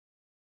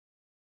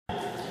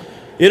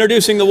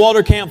Introducing the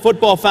Walter Camp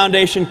Football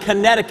Foundation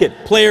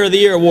Connecticut Player of the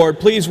Year Award.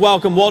 Please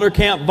welcome Walter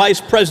Camp Vice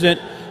President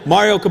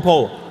Mario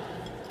Capola.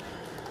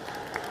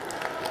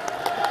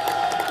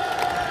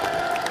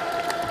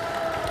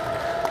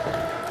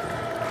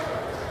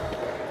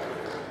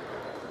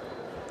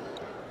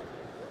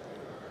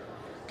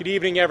 Good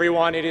evening,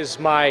 everyone. It is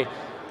my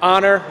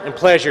honor and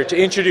pleasure to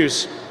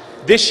introduce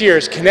this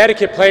year's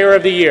Connecticut Player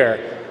of the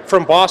Year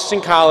from Boston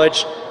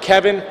College,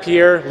 Kevin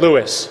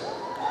Pierre-Louis.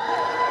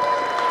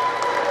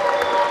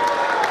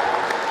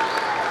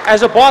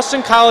 As a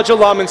Boston College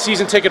alum and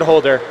season ticket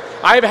holder,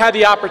 I have had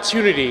the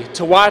opportunity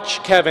to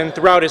watch Kevin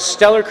throughout his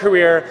stellar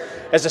career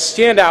as a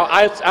standout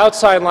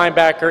outside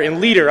linebacker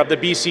and leader of the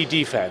BC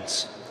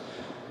defense.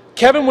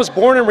 Kevin was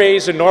born and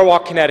raised in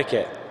Norwalk,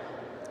 Connecticut.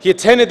 He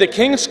attended the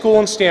King's School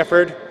in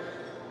Stamford,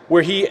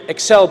 where he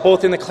excelled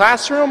both in the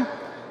classroom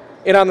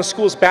and on the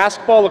school's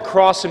basketball,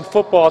 lacrosse, and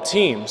football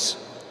teams.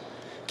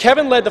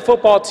 Kevin led the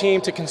football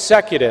team to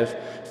consecutive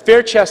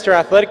Fairchester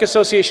Athletic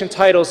Association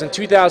titles in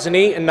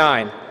 2008 and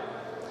 2009.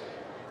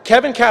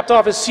 Kevin capped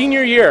off his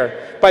senior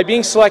year by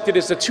being selected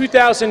as the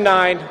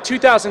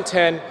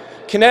 2009-2010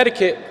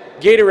 Connecticut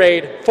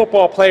Gatorade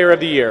Football Player of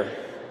the Year.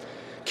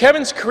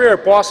 Kevin's career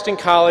at Boston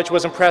College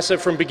was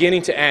impressive from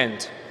beginning to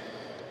end.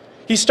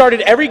 He started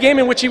every game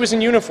in which he was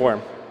in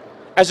uniform.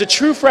 As a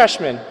true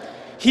freshman,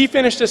 he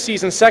finished the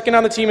season second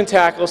on the team in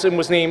tackles and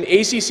was named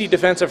ACC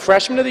Defensive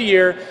Freshman of the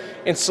Year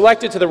and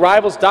selected to the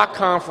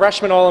Rivals.com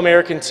Freshman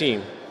All-American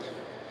team.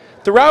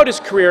 Throughout his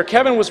career,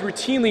 Kevin was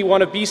routinely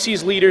one of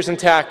BC's leaders in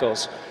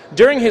tackles.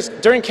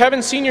 During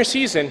Kevin's senior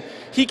season,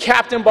 he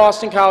captained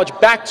Boston College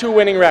back to a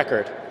winning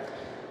record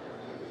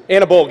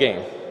and a bowl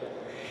game.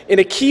 In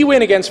a key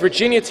win against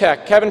Virginia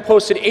Tech, Kevin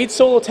posted 8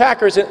 solo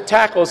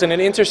tackles and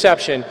an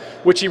interception,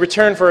 which he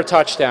returned for a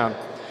touchdown.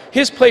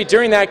 His play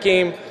during that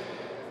game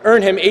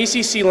earned him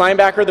ACC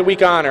Linebacker of the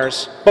Week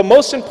honors, but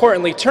most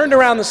importantly, turned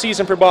around the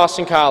season for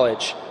Boston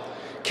College.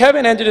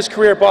 Kevin ended his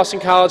career at Boston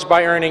College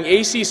by earning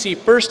ACC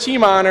First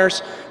Team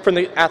honors from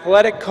the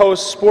Athletic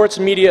Coast Sports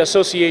Media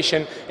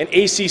Association and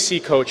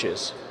ACC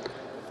coaches.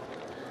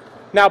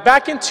 Now,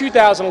 back in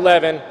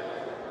 2011,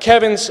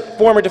 Kevin's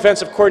former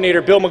defensive coordinator,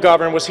 Bill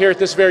McGovern, was here at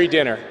this very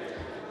dinner.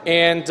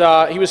 And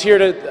he was here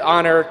to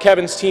honor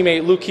Kevin's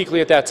teammate, Luke Kuechly,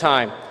 at that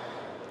time.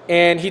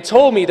 And he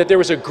told me that there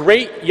was a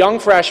great young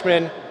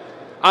freshman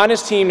on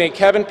his team named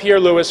Kevin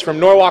Pierre-Louis from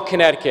Norwalk,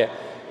 Connecticut,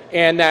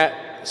 and that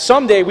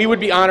someday we would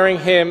be honoring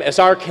him as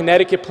our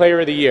Connecticut Player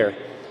of the Year.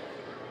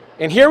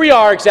 And here we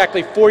are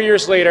exactly 4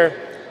 years later,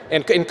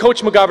 and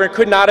Coach McGovern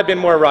could not have been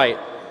more right.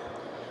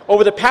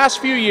 Over the past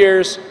few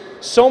years,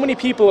 so many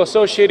people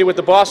associated with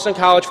the Boston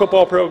College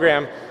football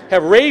program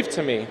have raved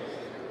to me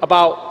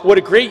about what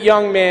a great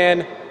young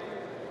man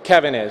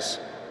Kevin is.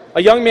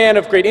 A young man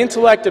of great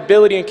intellect,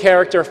 ability, and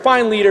character, a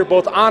fine leader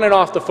both on and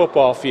off the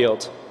football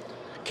field.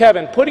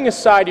 Kevin, putting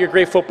aside your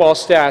great football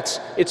stats,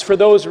 it's for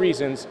those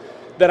reasons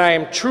that I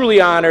am truly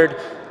honored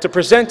to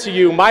present to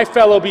you my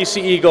fellow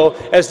BC Eagle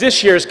as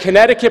this year's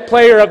Connecticut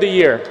Player of the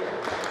Year.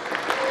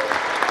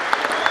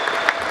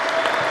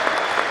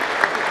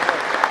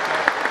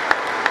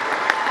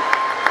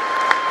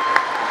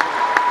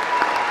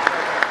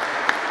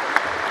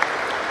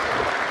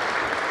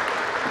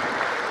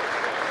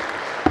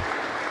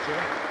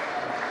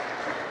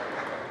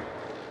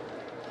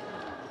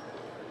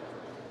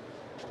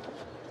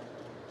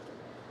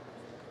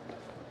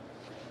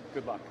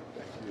 Good luck.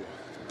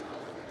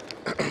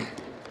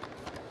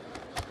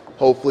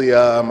 Hopefully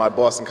my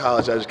Boston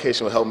College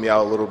education will help me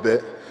out a little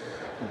bit.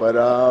 But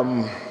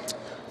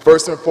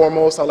first and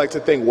foremost, I'd like to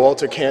thank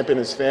Walter Camp and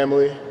his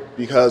family,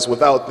 because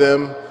without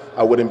them,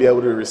 I wouldn't be able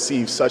to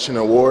receive such an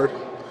award.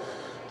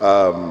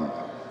 I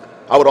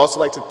would also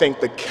like to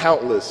thank the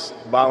countless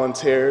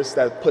volunteers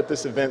that put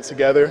this event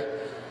together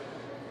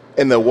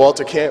and the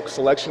Walter Camp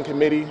Selection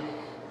Committee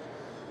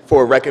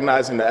for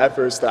recognizing the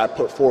efforts that I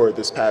put forward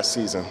this past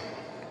season.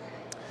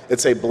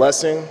 It's a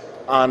blessing,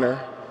 honor,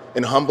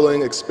 and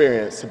humbling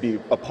experience to be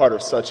a part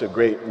of such a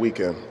great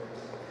weekend.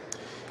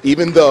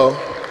 Even though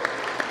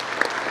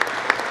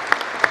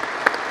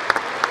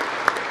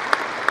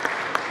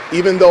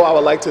I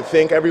would like to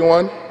thank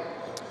everyone,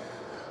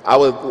 I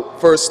would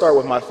first start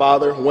with my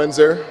father,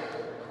 Windsor,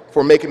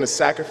 for making the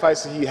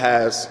sacrifices he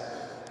has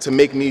to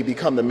make me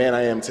become the man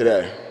I am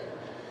today.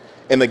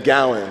 And the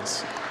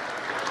Gallons,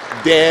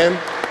 Dan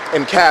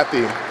and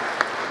Kathy,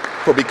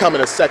 for becoming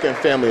a second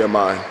family of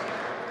mine.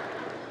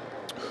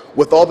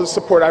 With all the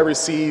support I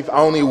receive, I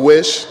only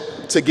wish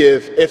to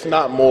give, if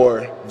not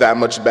more, that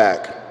much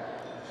back.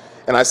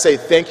 And I say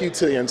thank you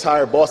to the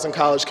entire Boston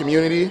College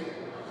community,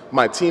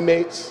 my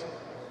teammates,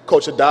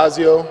 Coach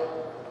Adazio,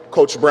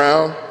 Coach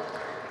Brown,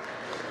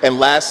 and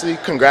lastly,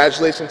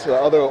 congratulations to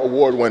the other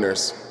award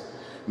winners.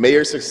 May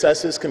your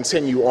successes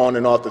continue on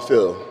and off the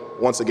field.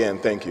 Once again,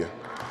 thank you.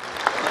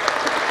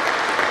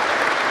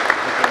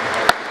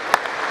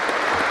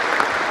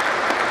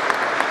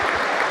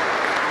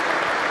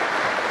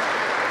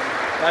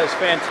 That is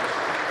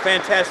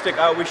fantastic.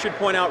 We should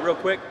point out real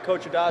quick,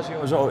 Coach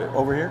Adazio is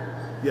over here.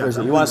 Yeah,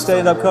 you want to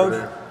stand up, Coach?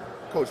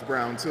 Coach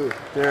Brown, too.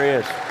 There he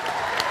is.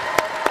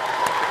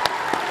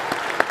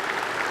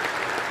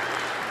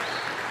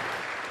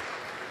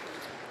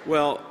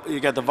 Well, you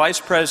got the vice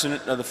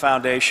president of the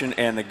foundation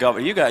and the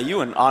governor.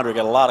 You and Andre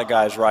got a lot of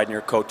guys riding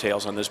your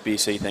coattails on this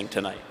BC thing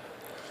tonight.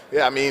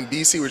 Yeah, I mean,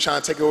 BC, we're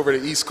trying to take over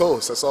the East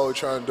Coast. That's all we're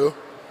trying to do.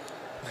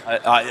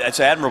 It's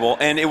admirable.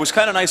 And it was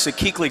kind of nice that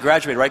Kuechly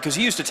graduated, right? Because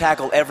he used to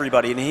tackle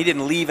everybody, and he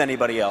didn't leave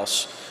anybody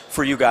else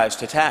for you guys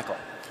to tackle.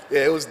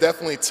 Yeah, it was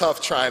definitely tough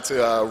trying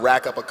to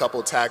rack up a couple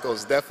of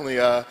tackles. Definitely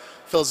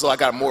feels as though I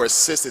got more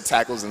assisted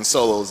tackles than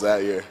solos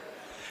that year.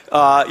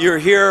 You're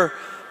here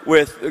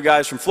with the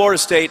guys from Florida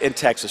State and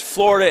Texas.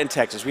 Florida and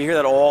Texas, we hear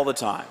that all the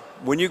time.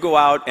 When you go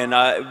out, and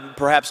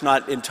perhaps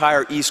not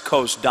entire East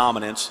Coast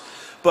dominance,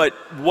 but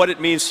what it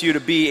means to you to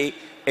be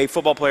a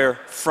football player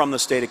from the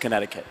state of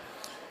Connecticut.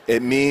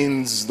 It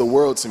means the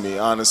world to me,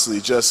 honestly.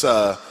 Just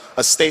a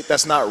state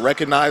that's not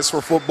recognized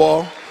for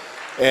football,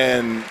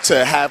 and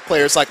to have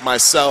players like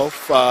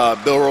myself,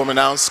 Bill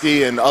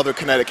Romanowski, and other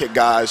Connecticut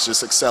guys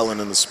just excelling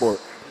in the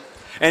sport.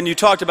 And you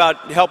talked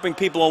about helping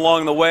people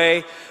along the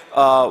way.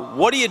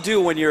 What do you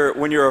do when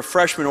you're a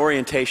freshman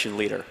orientation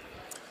leader?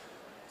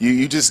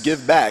 You just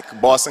give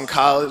back. Boston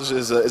College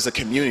is a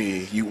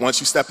community. Once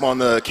you step on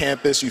the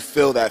campus, you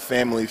feel that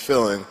family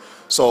feeling.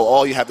 So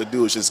all you have to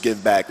do is just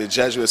give back. The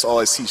Jesuits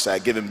always teach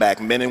that, giving back,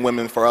 men and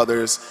women for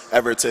others,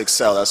 ever to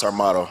excel. That's our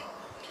motto.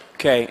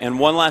 Okay, and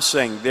one last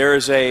thing. There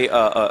is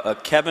a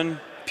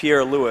Kevin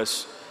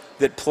Pierre-Louis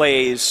that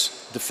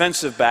plays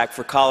defensive back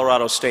for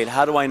Colorado State.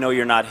 How do I know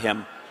you're not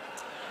him?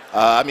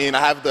 I mean, I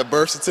have the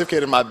birth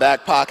certificate in my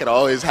back pocket. I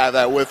always have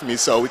that with me,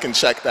 so we can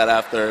check that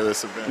after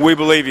this event. We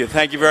believe you.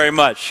 Thank you very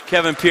much.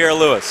 Kevin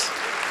Pierre-Louis.